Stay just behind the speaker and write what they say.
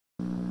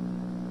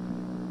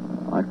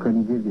I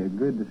couldn't give you a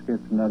good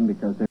description of them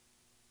because they...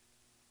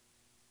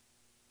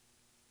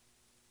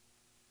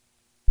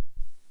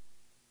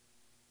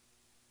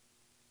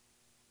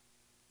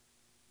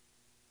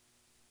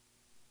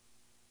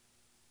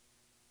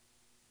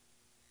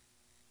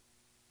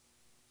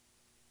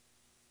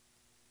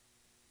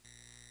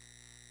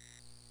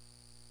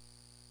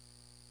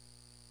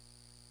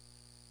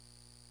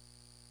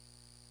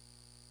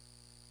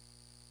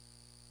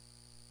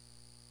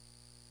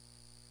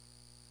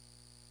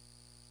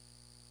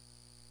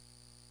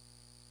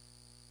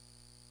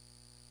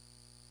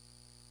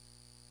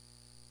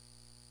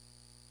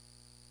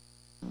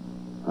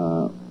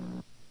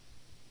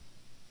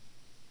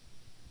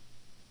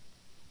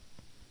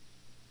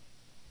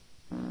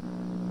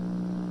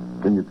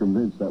 And you're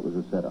convinced that was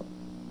a setup?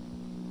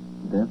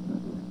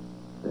 Definitely.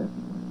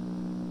 Definitely.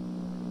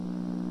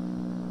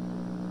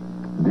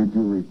 Did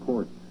you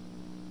report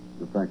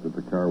the fact that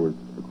the car was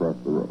across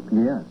the road?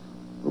 Yes.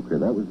 Okay,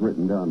 that was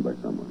written down by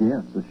someone?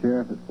 Yes, the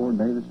sheriff at Fort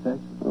Davis,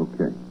 Texas.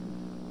 Okay.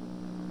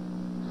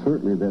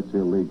 Certainly that's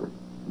illegal.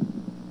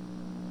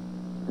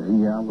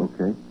 Yeah, I would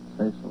okay.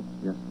 Say so,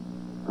 yes.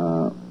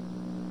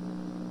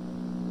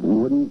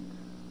 Wouldn't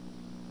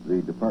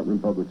the Department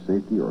of Public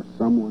Safety or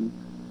someone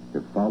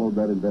have followed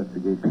that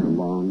investigation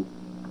along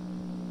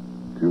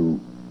to...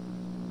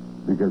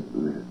 Because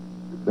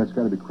that's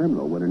got to be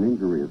criminal when an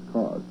injury is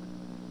caused.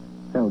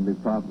 That would be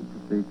proper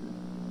procedure.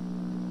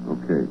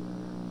 Okay.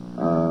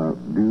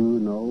 Do you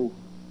know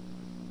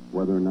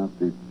whether or not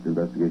the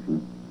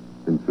investigation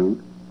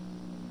ensued?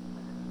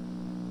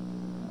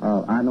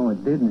 I know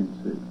it didn't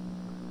ensue.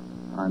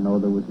 I know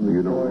there was a report. Do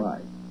you know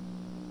why?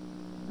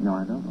 No,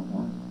 I don't know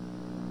why.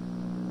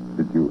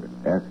 Did you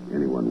ask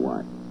anyone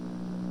why?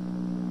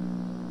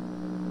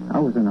 I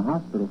was in a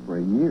hospital for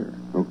a year.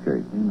 Okay.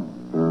 You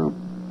know.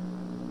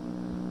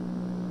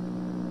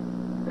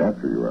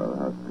 After you were out of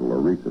the hospital, or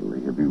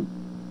recently, have you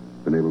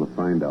been able to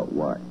find out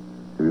why?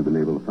 Have you been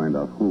able to find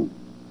out who?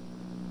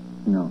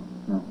 No,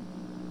 no.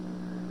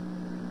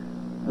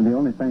 The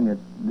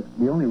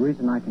only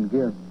reason I can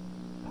give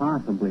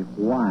possibly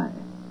why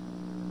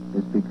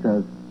is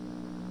because,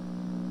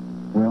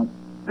 well,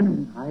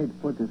 I hate to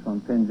put this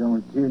on Penn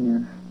Jones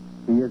Jr.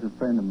 He is a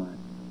friend of mine.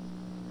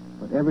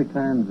 But every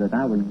time that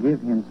I would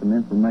give him some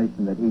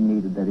information that he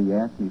needed, that he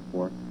asked me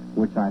for,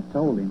 which I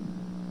told him,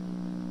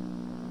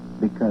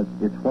 because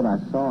it's what I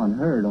saw and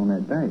heard on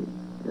that day,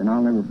 and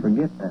I'll never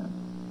forget that.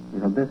 You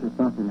know, this is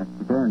something that's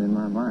burned in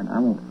my mind. I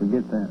won't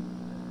forget that.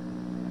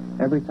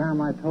 Every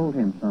time I told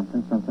him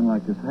something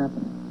like this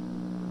happened.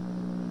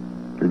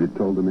 Have you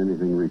told him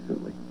anything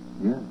recently?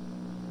 Yeah.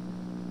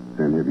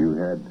 And have you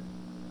had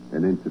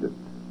an incident?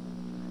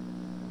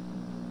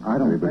 I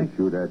don't Anybody think...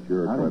 shoot at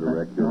you or try to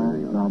wreck you or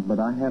anything else? No, but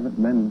I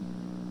haven't been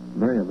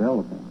very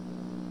available.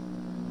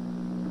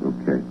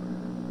 Okay.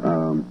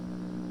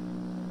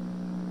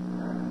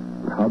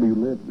 How do you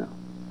live now?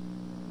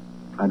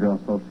 I draw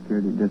Social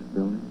Security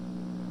disability,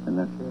 and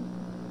that's it.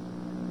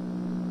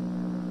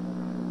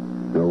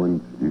 So,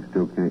 and you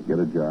still can't get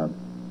a job?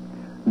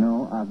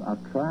 No,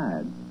 I've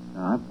tried.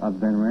 I've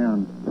been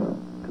around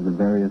to the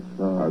various...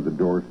 Are the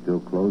doors still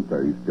closed?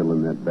 Are you still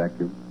in that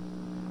vacuum?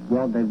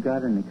 Well, they've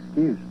got an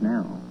excuse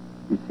now.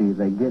 You see,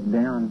 they get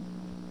down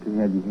to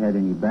have you had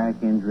any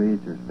back injuries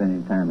or spent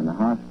any time in the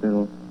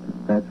hospital.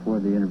 That's where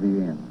the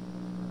interview ends.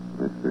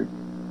 I see.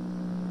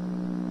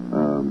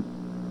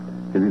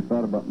 Have you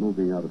thought about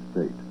moving out of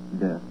state?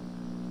 Yeah.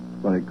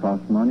 But it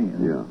costs money,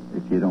 and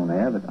if you don't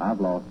have it,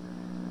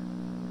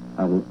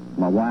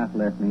 my wife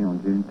left me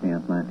on June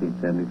 10th,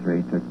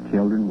 1973, took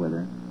children with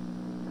her.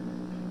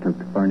 She took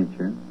the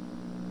furniture.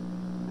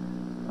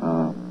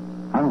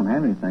 I don't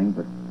have anything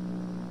but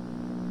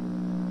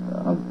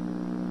a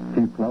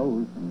few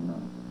clothes, and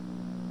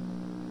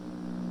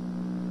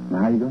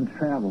how are you going to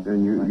travel?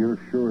 And you're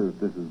sure that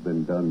this has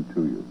been done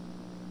to you?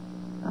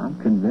 I'm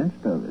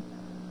convinced of it.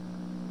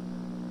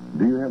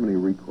 Do you have any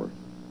recourse?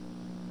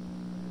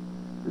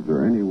 Is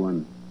there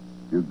anyone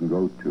you can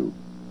go to?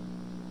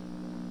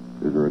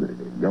 Is there a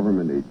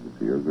government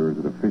agency, or is there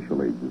an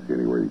official agency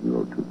anywhere you can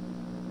go to?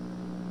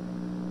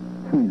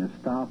 You mean to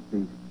stop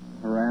the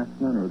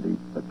harassment or the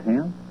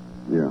attempt?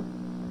 Yeah.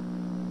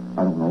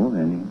 I don't know of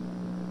any.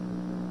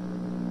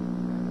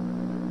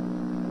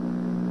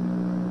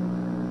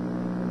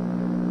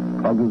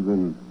 Other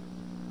than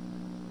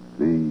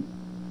the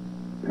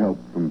help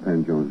from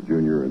Penn Jones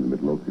Jr. and the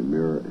Midlothian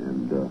Mirror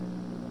and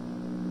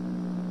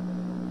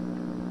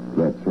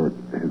that sort,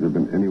 has there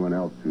been anyone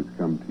else who's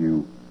come to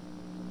you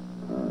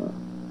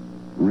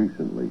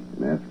recently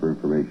and asked for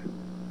information?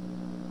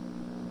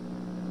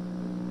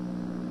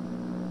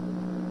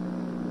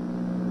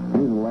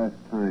 When was the last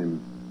time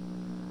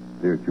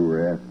that you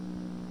were asked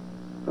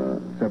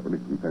separately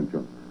from Penn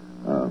Jones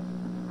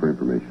for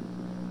information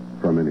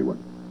from anyone?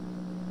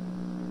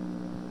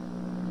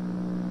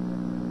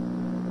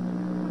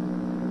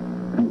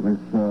 It was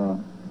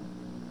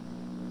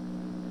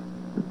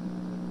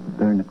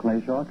during the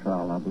Clay Shaw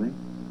trial, I believe.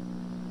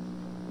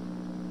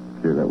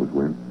 Okay, that was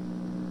when?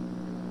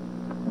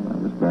 Well,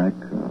 that was back,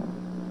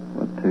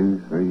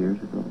 2-3 years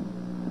ago.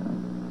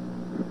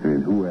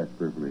 And who asked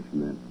for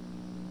information then?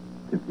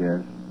 Chief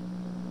Garrison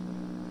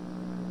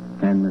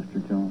and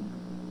Mr. Jones.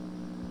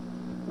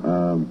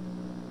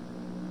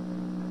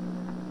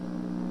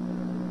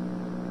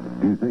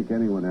 Do you think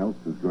anyone else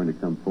is going to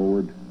come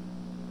forward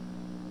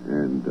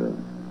and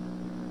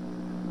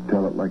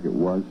tell it like it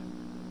was?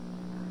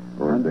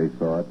 Or they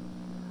saw it?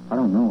 I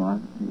don't know. I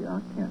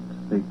can't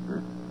speak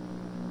for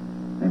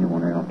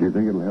anyone else. Do you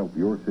think it'll help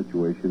your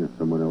situation if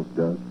someone else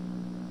does?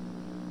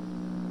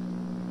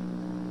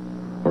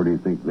 Or do you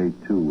think they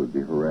too would be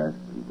harassed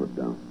and put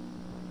down?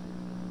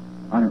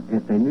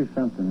 If they knew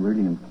something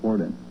really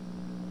important,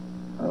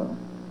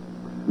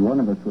 one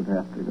of us would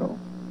have to go.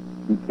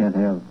 You can't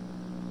have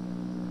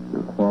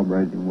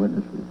corroborating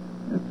witnesses.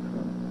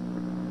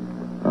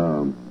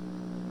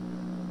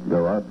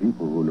 There are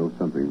people who know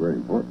something very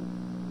important.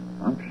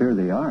 I'm sure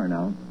they are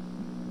now.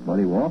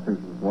 Buddy Walters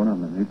was one of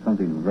them. He knew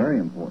something very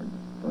important,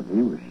 but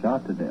he was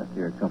shot to death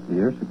here a couple of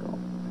years ago.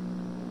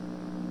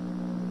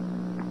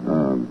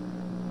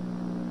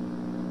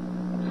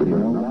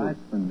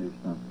 Weissman knew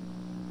something.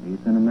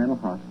 He's in a mental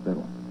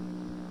hospital.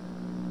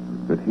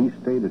 But he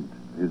stated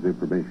his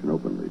information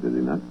openly, did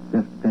he not?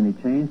 Yes, then he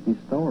changed his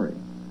story.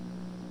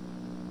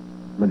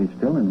 But he's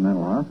still in a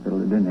mental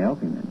hospital. It didn't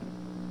help him any.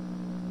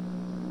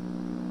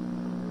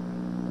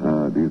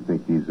 Do you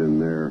think he's in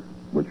there?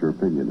 What's your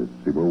opinion? Is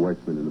Seymour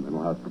Weissman in the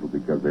mental hospital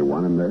because they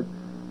want him there?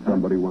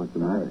 Somebody wants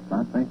him there.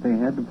 I think they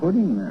had to put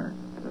him there.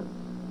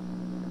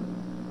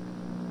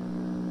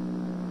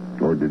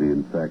 Or did he,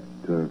 in fact,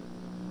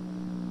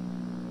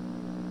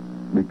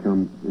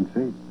 become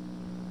insane?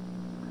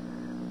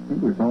 He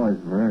was always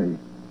very,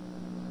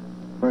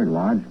 very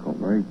logical,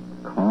 very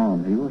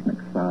calm. He wasn't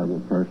an excitable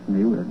person.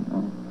 He was,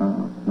 no,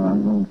 I've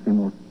known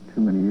Seymour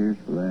too many years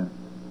for that.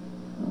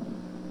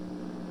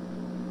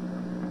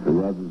 So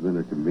rather than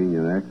a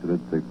convenient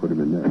accident, they put him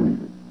in there.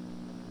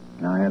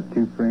 Now, I have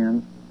two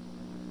friends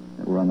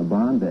that were on the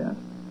bond desk.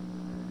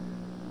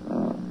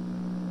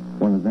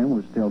 One of them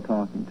was still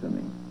talking to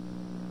me.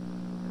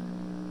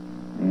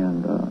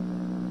 And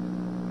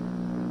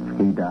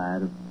he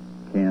died of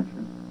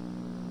cancer.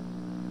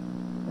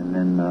 And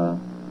then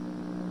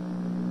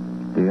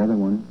the other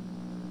one,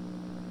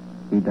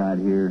 he died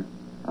here,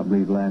 I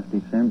believe, last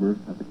December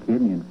of a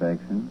kidney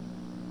infection.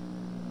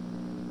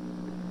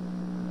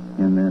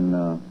 And then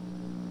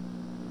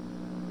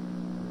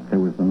there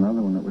was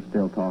another one that was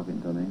still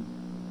talking to me.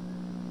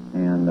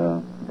 And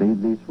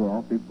these were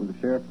all people at the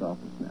sheriff's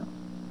office now.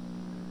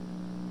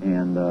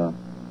 And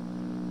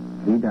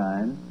he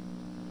died.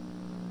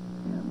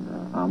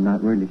 And I'm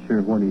not really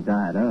sure what he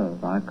died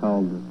of. I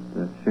called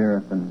the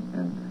sheriff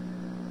and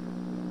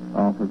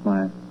offered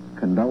my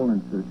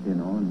condolences, you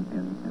know,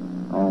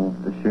 and all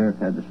the sheriff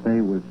had to say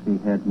was he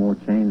had more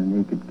chain than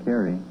he could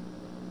carry,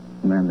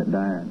 the man that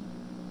died.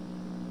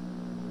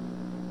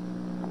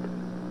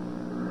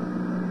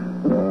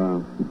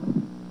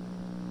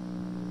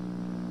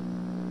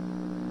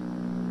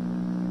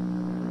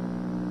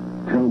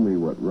 Tell me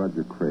what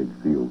Roger Craig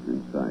feels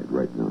inside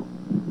right now.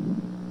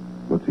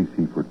 What's he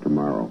see for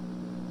tomorrow?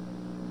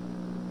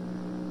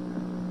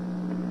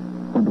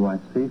 What do I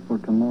see for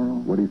tomorrow?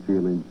 What do you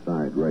feel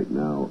inside right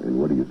now, and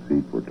what do you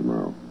see for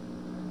tomorrow?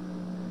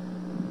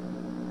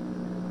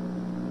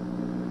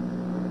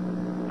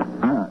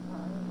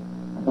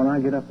 When I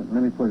get up,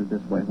 let me put it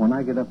this way. When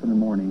I get up in the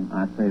morning,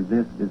 I say,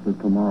 this is the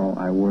tomorrow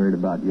I worried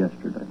about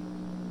yesterday.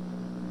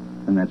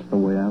 And that's the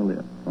way I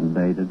live from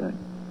day to day.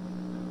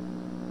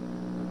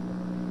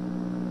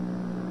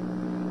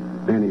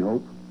 Any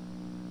hope?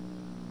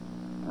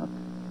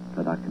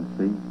 That I can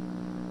see.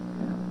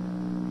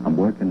 Yeah. I'm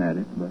working at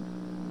it, but...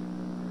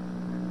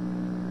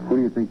 Who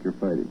do you think you're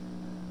fighting?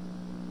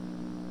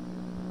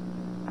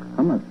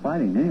 I'm not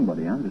fighting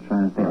anybody. I'm just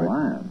trying to stay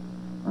alive.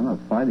 I'm not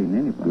fighting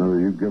anybody. No,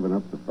 you've given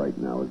up the fight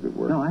now, as it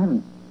were. No, I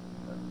haven't.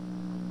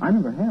 I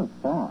never have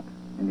fought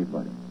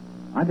anybody.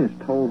 I just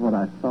told what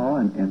I saw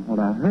and what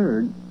I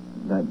heard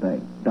that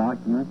day.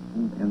 Documents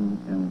and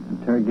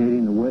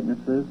interrogating the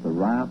witnesses, the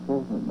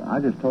rifles. I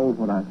just told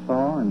what I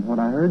saw and what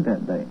I heard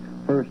that day.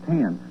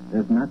 Firsthand.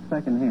 There's not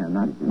secondhand.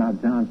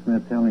 Not John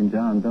Smith telling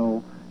John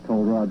Doe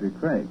told Roger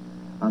Craig.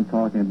 I'm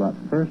talking about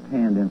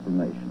firsthand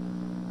information.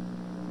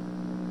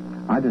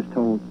 I just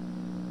told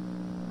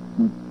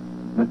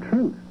the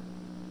truth,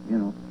 you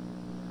know.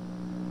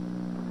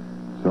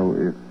 So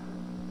if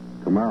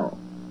tomorrow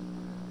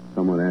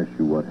someone asks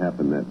you what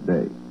happened that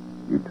day,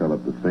 you tell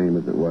it the same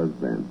as it was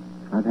then?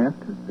 I'd have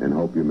to. And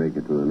hope you make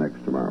it to the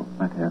next tomorrow?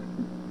 I'd have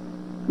to.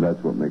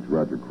 That's what makes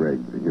Roger Craig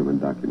a human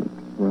document.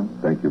 Well,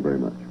 thank you very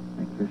much.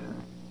 Thank you, sir.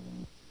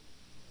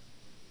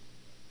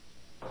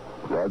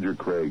 Roger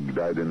Craig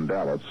died in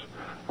Dallas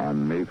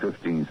on May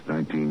 15,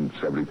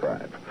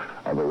 1975,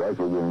 of a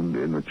rifle wound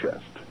in the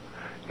chest.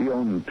 He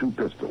owned 2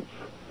 pistols.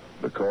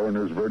 The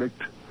coroner's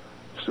verdict,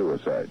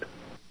 suicide.